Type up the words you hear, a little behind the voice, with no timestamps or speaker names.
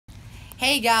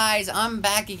Hey guys, I'm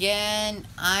back again.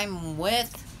 I'm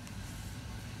with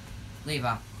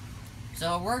Levi.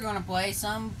 So we're gonna play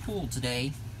some pool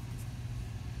today.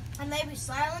 I may be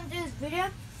silent in this video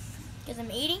because I'm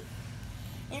eating,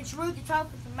 and it's rude to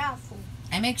talk with your mouth full.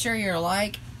 And make sure you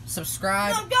like,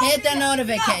 subscribe, No, don't hit do the that.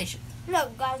 notification.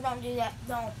 No, guys, don't do that.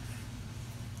 Don't.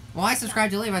 Well, I subscribe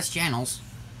to Levi's channels.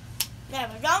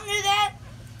 Never. Don't do that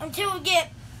until we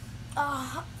get.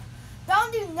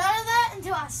 Don't do none of that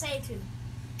until I say to.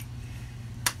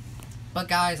 But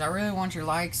guys, I really want your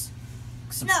likes,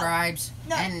 subscribes,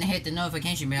 No. and hit the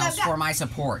notification bells No. for my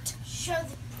support. Show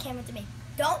the camera to me.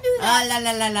 Don't do that. La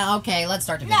la la la. Okay, let's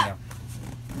start the No. video.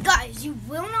 Guys, you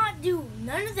will not do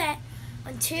none of that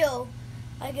until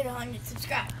I get 100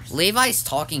 subscribers. Levi's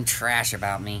talking trash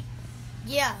about me.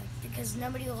 Yeah, because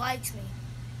nobody likes me.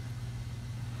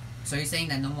 So you're saying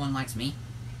that no one likes me?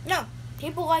 No,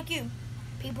 people like you.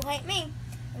 People hate me,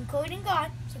 including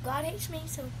God. So God hates me.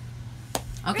 So.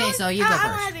 Okay, Really? so you go I don't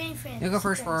first. have any friends. You go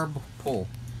first for our pool.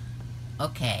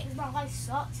 Okay. Because my life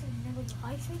sucks and nobody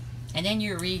likes me. And then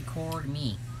you record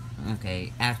me.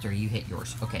 Okay, after you hit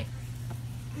yours. Okay.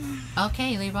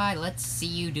 Okay, Levi, let's see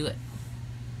you do it.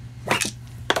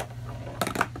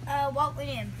 What went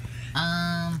in?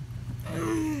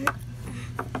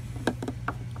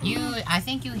 I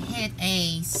think you hit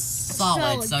a solid,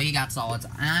 Solid. so you got solids.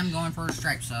 I'm going for a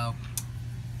stripe, so.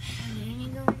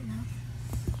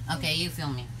 Okay, you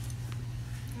film me.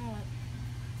 Alright.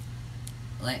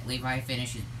 Let Levi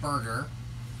finish his burger.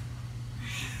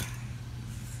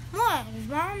 What? His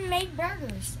mom made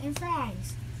burgers and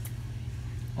fries.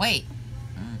 Wait.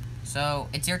 So,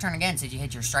 it's your turn again since you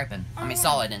hit your striping. I mean,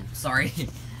 solid in. Sorry.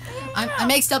 I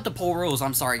mixed up the pool rules.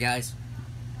 I'm sorry, guys.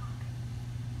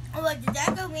 Oh, what, did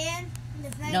that go in? The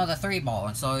thing? No, the 3-ball,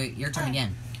 and so your turn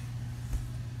again.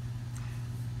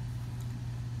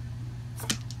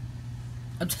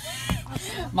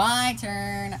 My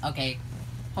turn. Okay,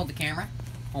 hold the camera.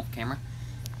 Hold the camera.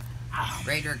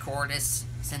 Ready to record this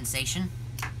sensation.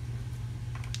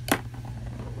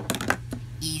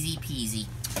 Easy peasy.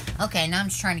 Okay, now I'm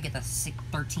just trying to get the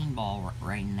 13 ball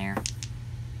right in there.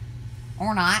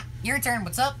 Or not. Your turn.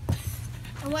 What's up?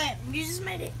 Oh, wait, you just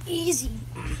made it easy.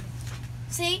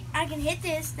 See, I can hit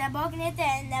this, that ball can hit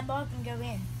that, and that ball can go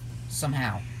in.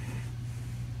 Somehow.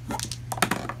 With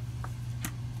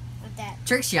that.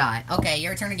 Trick shot. Okay,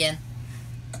 your turn again.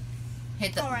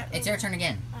 Hit the. Alright. It's your turn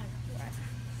again. Alright.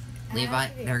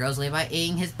 Levi. There goes Levi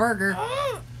eating his burger.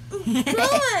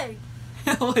 Good!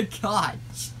 Oh my god.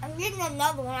 I'm getting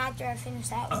another one after I finish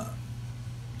that one.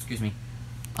 Excuse me.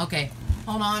 Okay,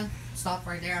 hold on. Stop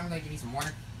right there. I'm going to give you some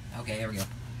water. Okay, there we go.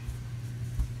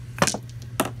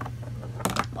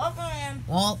 Welcome.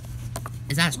 Well,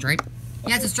 is that a stripe?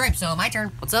 Yeah, it's a stripe, so my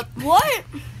turn. What's up? What?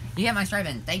 You hit my stripe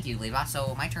in. Thank you, Levi.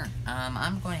 So, my turn.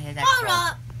 I'm going to hit that Hold 12.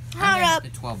 up. I'm Hold gonna up.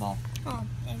 hit the 12 ball. Oh,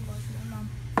 there goes my mom.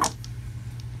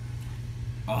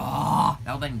 Oh,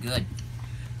 that would've been good.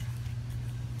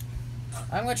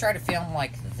 I'm going to try to film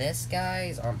like this,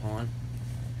 guys. Hold on.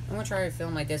 I'm going to try to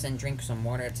film like this and drink some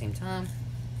water at the same time.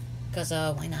 Because,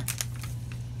 why not?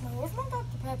 Wait, where's my Dr.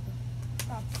 Pepper?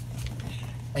 Oh,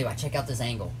 Levi, check out this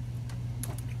angle.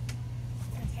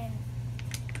 okay.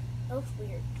 Looks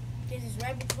weird. This is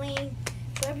right between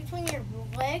your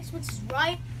legs, which is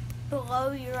right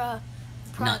below your,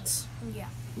 private. Nuts. Yeah.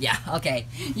 Yeah, okay.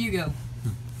 You go.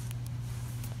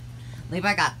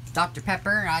 Levi got Dr.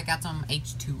 Pepper. I got some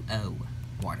H2O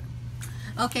water.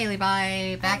 Okay,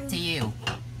 Levi, back to you.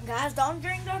 Guys, don't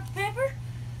drink Dr. Pepper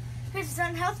because it's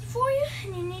unhealthy for you,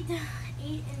 and you need to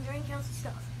eat and drink healthy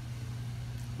stuff.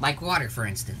 Like water, for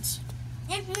instance.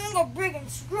 If you think of big and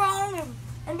strong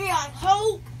and be like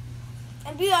Hulk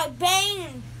and be like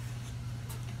Bane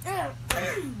and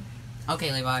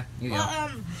Okay, Levi, you go.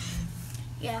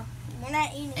 yeah, we're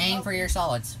not eating. Aim healthy. for your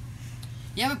solids.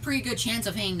 You have a pretty good chance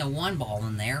of hitting the 1 ball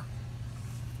in there.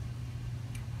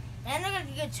 And I got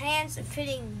a good chance of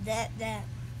hitting that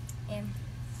in.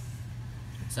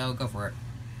 So, go for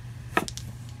it.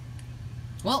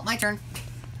 Well, my turn.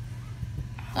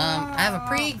 I have a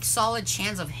pretty solid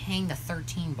chance of hitting the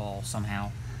 13 ball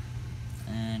somehow.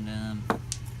 And,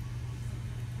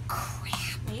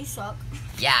 crap. You suck.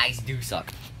 Yeah, I do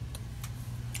suck.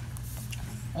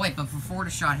 Oh, wait, but before the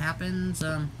shot happens,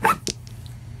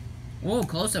 whoa,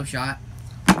 close-up shot.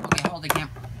 Okay, hold the camera.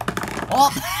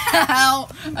 Oh,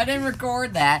 I didn't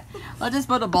record that. I'll just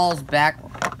put the balls back.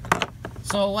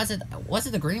 So, was it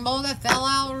the green ball that fell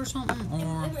out or something?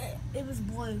 Or It was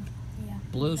blue. Yeah.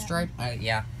 blue stripe?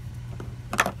 Yeah.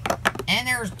 And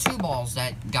there's 2 balls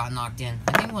that got knocked in.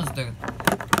 I think it was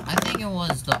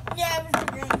the Yeah, it was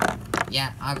the green.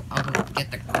 Yeah, I'll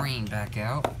get the green back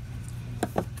out.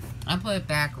 I put it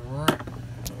back right.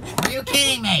 Are you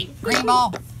kidding me? Green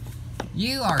ball?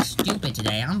 You are stupid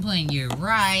today. I'm putting you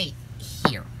right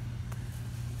here.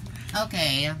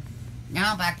 Okay,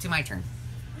 now back to my turn.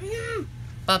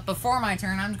 But before my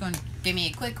turn, I'm going to give me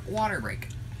a quick water break.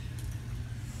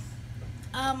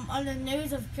 On the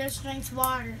news of Chris Drinks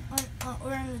Water,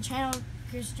 or on the channel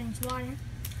Chris Drinks Water.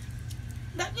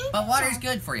 But water's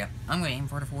good for you. I'm going to aim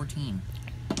for the 14.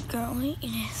 Currently, it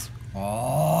is.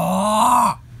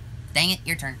 Oh! Dang it,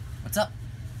 your turn. What's up?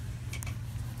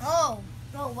 Oh,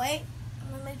 no, wait. I'm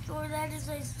going to make sure that is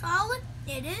a solid.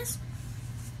 It is.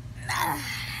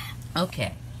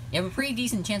 Okay. You have a pretty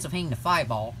decent chance of hitting the 5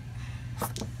 ball.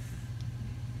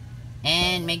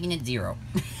 And making it 0.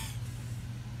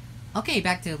 Okay,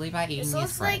 back to Levi eating his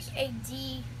looks like fries. a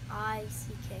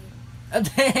D-I-C-K.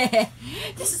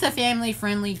 This is a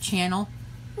family-friendly channel.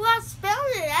 Well, I spelled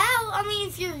it out. I mean,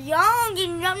 if you're young and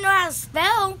you don't know how to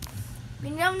spell, you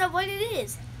don't know what it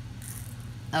is.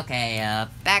 Okay,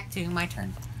 back to my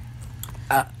turn.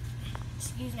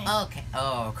 Excuse me. Okay.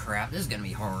 Oh, crap. This is gonna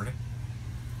be hard.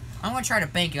 I'm gonna try to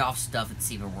bank it off stuff and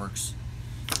see if it works.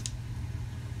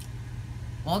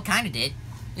 Well, it kinda did.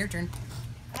 Your turn.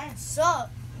 That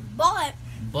sucked, but...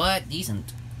 But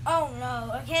decent. Oh,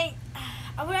 no. Okay.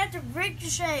 I would have to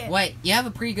ricochet it. Wait, you have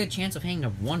a pretty good chance of hitting the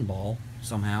 1 ball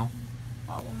somehow.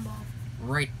 Oh, one ball.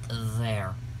 Right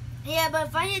there. Yeah, but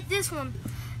if I hit this one,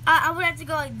 I would have to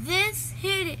go like this,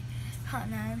 hit it. Oh,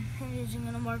 no. It isn't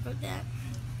going to work like that.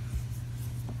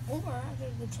 Or I have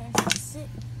a good chance to sit.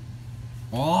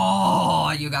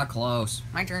 Oh, you got close.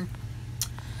 My turn.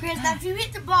 Chris, now if you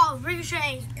hit the ball,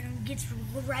 ricochet, and it gets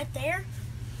right there.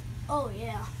 Oh,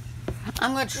 yeah.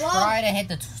 I'm gonna try to hit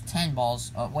the 10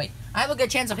 balls. Oh, wait. I have a good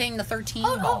chance of hitting the 13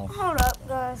 ball. Hold up,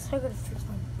 guys. I gotta fix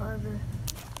my burger.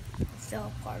 It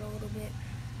fell apart a little bit.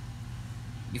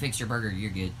 You fixed your burger,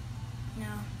 you're good. No.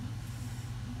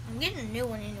 I'm getting a new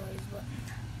one anyways, but...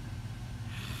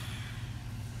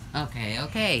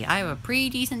 Okay. I have a pretty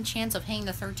decent chance of hitting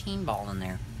the 13 ball in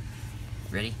there.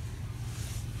 Ready?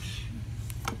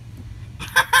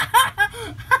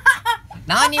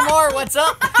 Not anymore, what's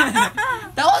up?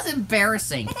 That was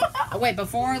embarrassing. Oh, wait,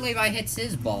 before Levi hits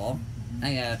his ball,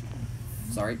 I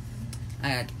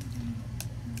gotta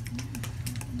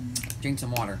drink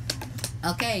some water.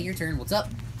 Okay, your turn, what's up?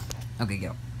 Okay,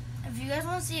 go. If you guys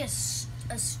want to see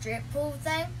a strip pool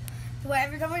thing, where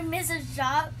every time we miss a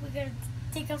shot, we're going to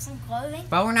take off some clothing.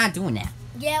 But we're not doing that.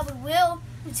 Yeah, we will.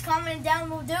 Just comment it down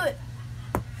and we'll do it.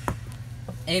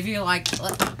 If you like...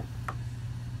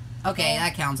 Okay,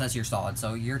 that counts as your solid,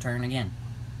 so your turn again.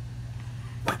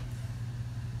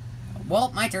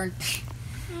 Well, my turn.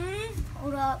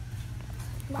 Hold up.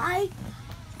 My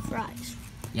fries.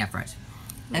 Yeah, fries.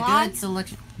 A My good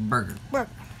selection. Burger.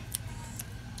 burger.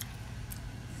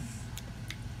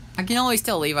 I can always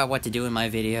tell Levi what to do in my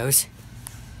videos.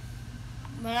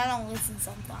 But I don't listen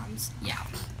sometimes. Yeah.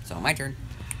 So, my turn.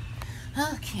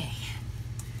 Okay.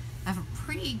 I have a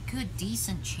pretty good,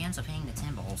 decent chance of hitting the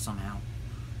 10 ball somehow.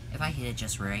 If I hit it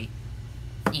just right.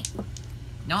 Yeah.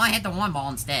 No, I hit the 1 ball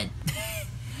instead.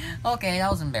 Okay,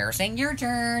 that was embarrassing. Your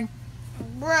turn.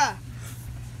 Bruh.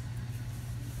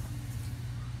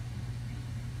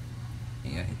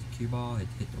 Yeah, hit the cue ball, hit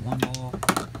the 1 ball.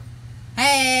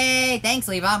 Hey! Thanks,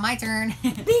 Levi. My turn.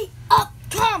 Beat Up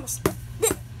Thomas.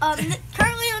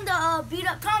 Currently on the Beat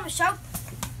Up Thomas show.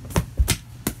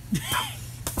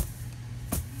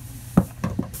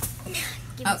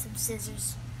 Give me some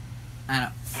scissors. I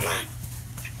know.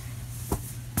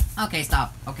 Okay,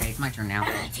 stop. Okay, it's my turn now.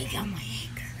 Take out my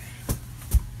anger.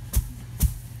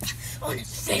 On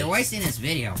his face. You're wasting this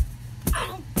video. I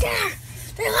don't care.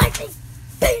 They like me.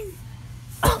 Beat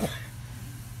Up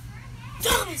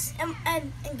Thomas. And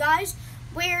guys,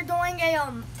 we're doing a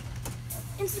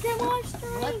Instagram live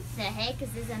stream. What the heck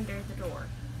is this under the door?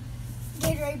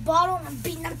 Gatorade bottle, and I'm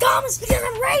beating up Thomas because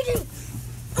I'm raging.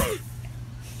 Oh,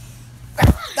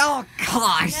 No,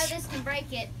 gosh. this can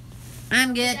break it.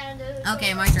 I'm good.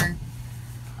 Okay, my turn.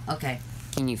 Okay.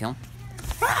 Can you film?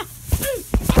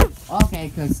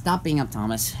 Okay, cause stop being up,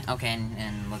 Thomas. Okay,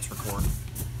 and let's record.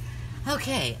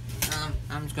 Okay,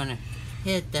 I'm just gonna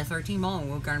hit the 13 ball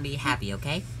and we're gonna be happy,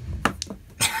 okay?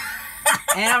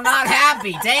 And I'm not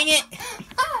happy, dang it!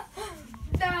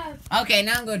 Okay,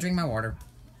 now I'm gonna drink my water.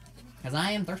 Cause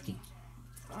I am thirsty.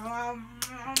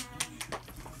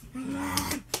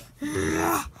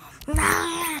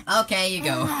 Okay, you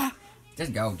go.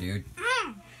 Just go, dude.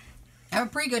 I have a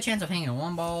pretty good chance of hitting a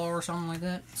 1 ball or something like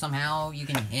that. Somehow you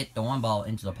can hit the 1 ball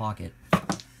into the pocket.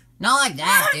 Not like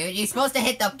that, dude. You're supposed to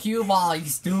hit the cue ball, you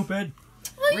stupid.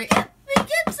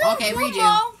 Okay,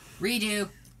 redo. Redo.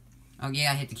 Oh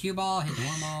yeah, hit the cue ball, hit the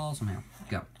 1 ball, somehow.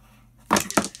 Go.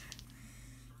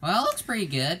 Well, it looks pretty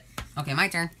good. Okay, my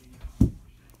turn.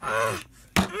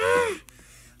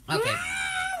 Okay.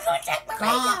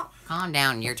 Calm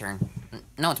down, your turn.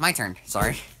 No, it's my turn.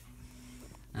 Sorry.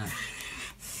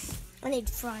 I need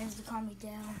fries to calm me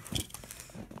down.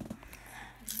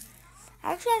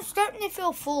 Actually, I'm starting to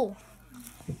feel full.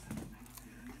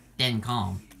 Then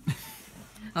calm.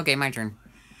 Okay, my turn.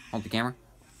 Hold the camera.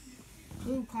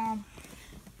 Ooh, calm.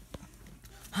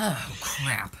 Oh,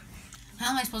 crap.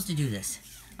 How am I supposed to do this?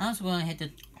 I'm just going to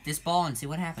hit this ball and see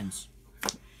what happens.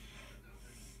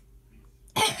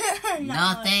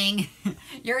 Nothing.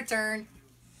 Your turn.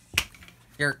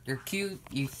 Your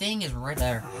thing is right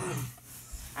there.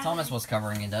 Thomas was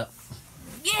covering it up.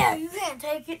 Yeah, you can't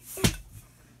take it.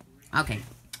 Okay.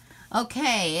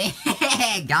 Okay.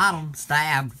 Got him.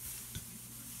 Stabbed.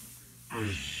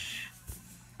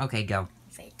 Okay, go.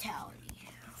 Fatality.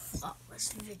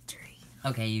 Flawless victory.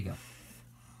 Okay, you go.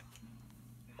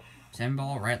 Send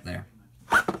ball right there.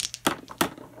 I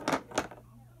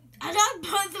knocked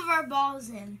both of our balls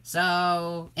in.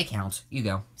 So, it counts. You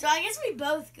go. So I guess we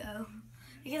both go.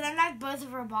 Because I knocked both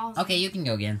of our balls Okay, you can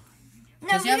go again. in.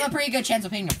 Because you have a pretty good chance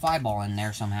of hitting a 5 ball in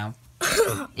there somehow.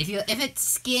 If it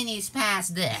skinnies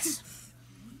past this.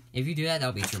 If you do that,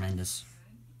 that'll be tremendous.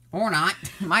 Or not.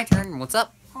 My turn. What's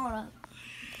up? Hold up.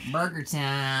 Burger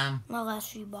time. My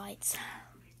last few bites.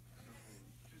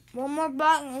 One more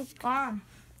bite and it's gone.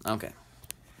 Okay.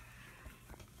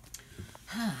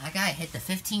 I gotta hit the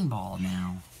 15 ball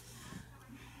now.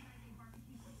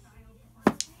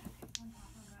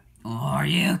 Are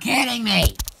you kidding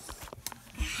me?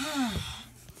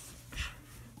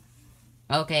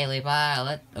 Okay,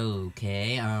 Levi,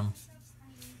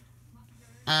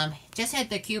 just hit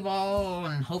the cue ball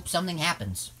and hope something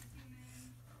happens.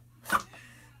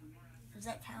 Does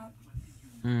that count?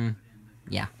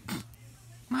 Yeah.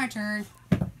 My turn.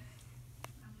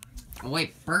 Oh,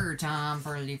 wait, burger time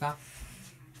for Levi.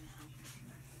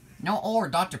 No, or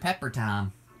Dr. Pepper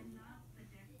time.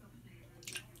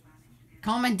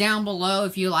 Comment down below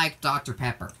if you like Dr.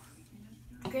 Pepper.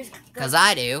 Because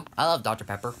I do. I love Dr.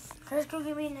 Pepper. Chris, go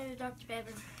give me another Dr.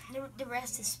 Pepper. The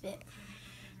rest is spit.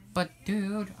 But,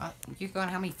 dude, you're going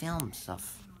to have me film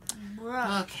stuff.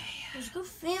 Bruh. Okay. Let's go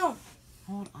film.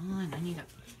 Hold on. I need to...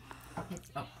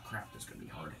 Oh, crap. This is going to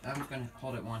be hard. I'm just going to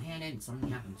hold it one-handed and something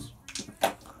happens.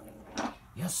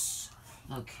 Yes.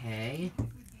 Okay.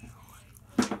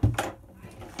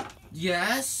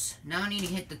 Yes. Now I need to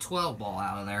hit the 12 ball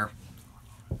out of there.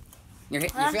 You're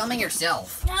filming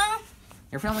yourself. No.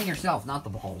 You're filming yourself, not the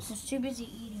balls. I was too busy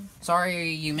eating.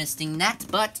 Sorry you missing that,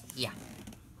 but yeah.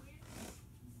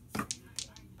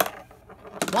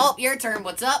 Well, your turn.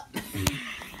 What's up?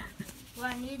 Well,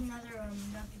 I need another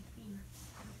Dr. P.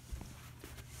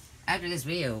 After this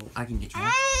video, I can get you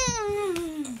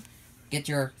one. Get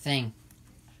your thing.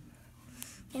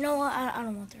 You know what? I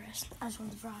don't want the rest. I just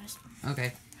want the fries.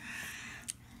 Okay.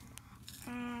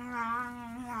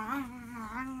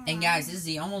 And guys, this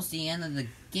is almost the end of the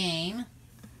game.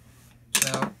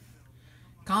 So,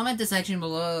 comment the section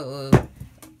below,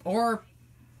 or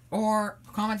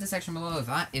comment the section below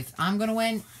if I'm gonna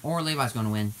win or Levi's gonna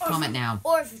win. Comment now.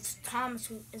 Or if it's Thomas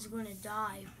who is going to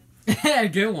die.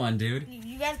 Good one, dude.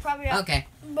 You guys probably are. Okay.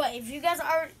 But if you guys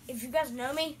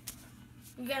know me,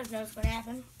 you guys know what's going to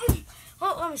happen.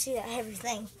 Well, let me see that heavy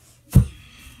thing.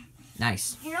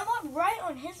 Nice. You know what? Right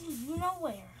on his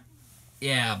nowhere.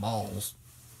 Yeah, balls.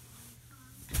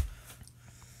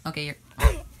 Okay,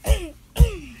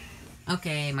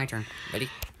 okay, my turn. Ready?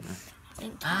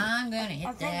 I'm gonna hit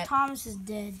I that. think Thomas is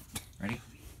dead. Ready?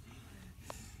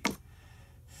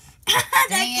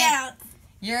 That counts.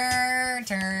 Your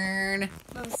turn.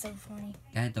 That was so funny.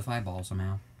 Gotta hit the 5 ball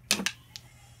somehow.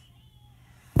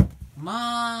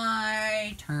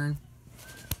 My turn.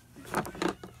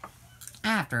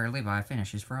 After Levi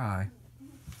finishes fry.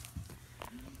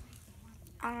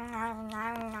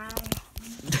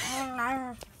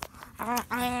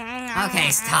 Okay,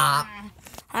 stop.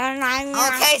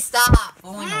 Okay, stop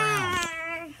fooling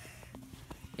around.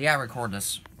 You gotta record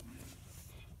this.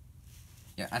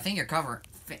 Yeah, I think you're covered.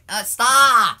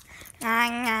 Stop!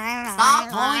 Stop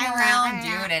fooling around,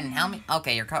 dude, and help me.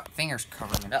 Okay, your finger's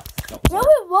covering it up. No,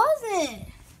 it wasn't.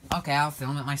 Okay, I'll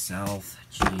film it myself.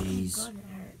 Jeez.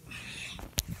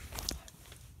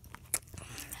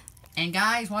 And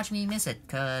guys, watch me miss it,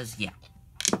 cause yeah.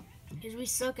 Because we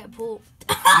suck at pool.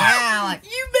 Yeah, like.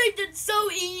 You made it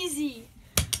so easy.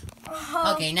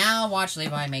 Okay, now watch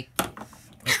Levi make.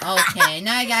 Okay,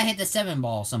 now I gotta hit the 7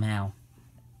 ball somehow.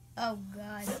 Oh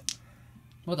God.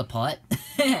 With a putt.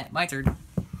 My turn.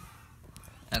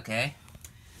 Okay.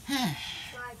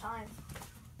 My time.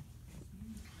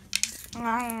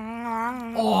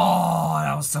 Oh,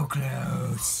 that was so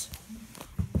close.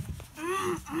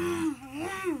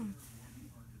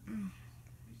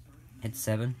 It's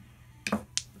 7.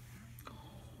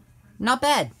 Not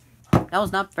bad. That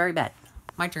was not very bad.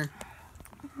 My turn.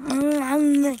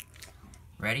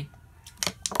 Ready?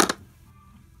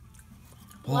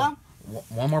 Well,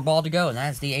 One more ball to go, and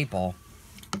that's the 8 ball.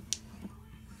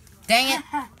 Dang it!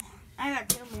 I got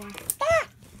 2 more.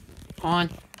 On.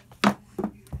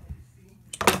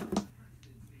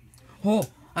 Oh,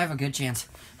 I have a good chance.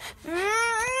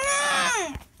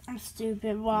 I'm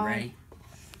stupid. Why? Ready?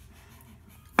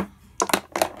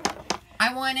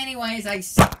 I won anyways. I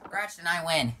scratched and I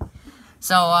win.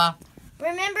 So,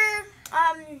 Remember,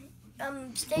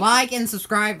 stay like and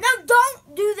subscribe. No,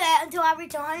 don't do that until I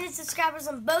reach 100 subscribers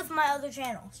on both my other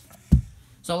channels.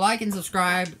 So like and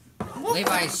subscribe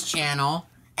Levi's channel.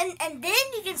 And then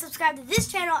you can subscribe to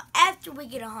this channel after we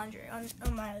get 100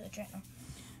 on my other channel.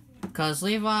 Because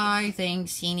Levi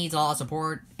thinks he needs a lot of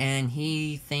support, and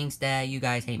he thinks that you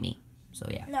guys hate me. So,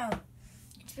 yeah. No,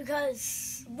 it's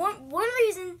because one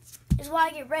reason is why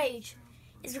I get rage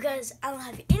is because I don't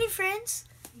have any friends.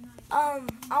 I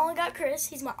only got Chris.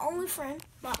 He's my only friend,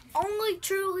 my only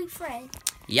truly friend.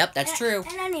 Yep, that's true.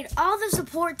 And I need all the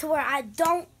support to where I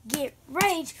don't get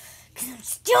rage, because I'm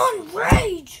still in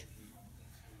rage.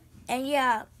 And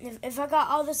yeah, if I got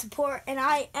all the support and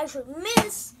I actually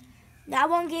miss, I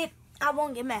won't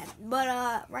get mad.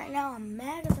 But right now I'm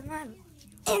mad because I don't have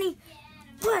any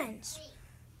friends.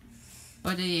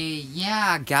 But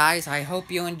yeah, guys, I hope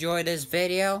you enjoyed this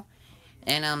video,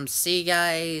 and see you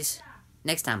guys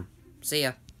next time. See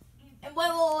ya. And wait,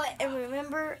 and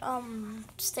remember,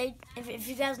 if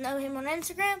you guys know him on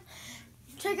Instagram,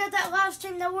 check out that live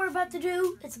stream that we're about to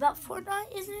do. It's about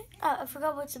Fortnite, isn't it? I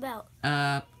forgot what it's about.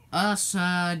 Us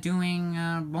doing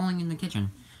bowling in the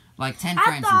kitchen, like 10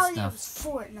 friends and I thought stuff. it was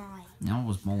Fortnite. No, it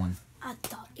was bowling. I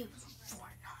thought it was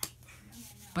Fortnite.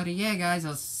 But yeah,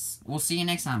 guys, we'll see you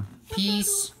next time.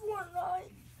 Peace.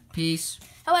 Fortnite. Peace.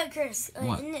 Oh wait, Chris.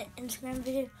 What? In the Instagram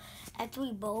video, after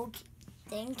we bowl,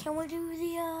 then can we do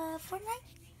the Fortnite?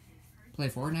 Play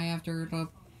Fortnite after the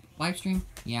live stream?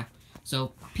 Yeah.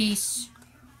 So, peace.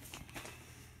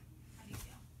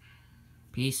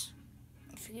 Peace.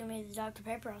 If you give me the Dr.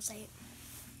 Pepper, I'll say it.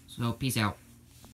 So, peace out.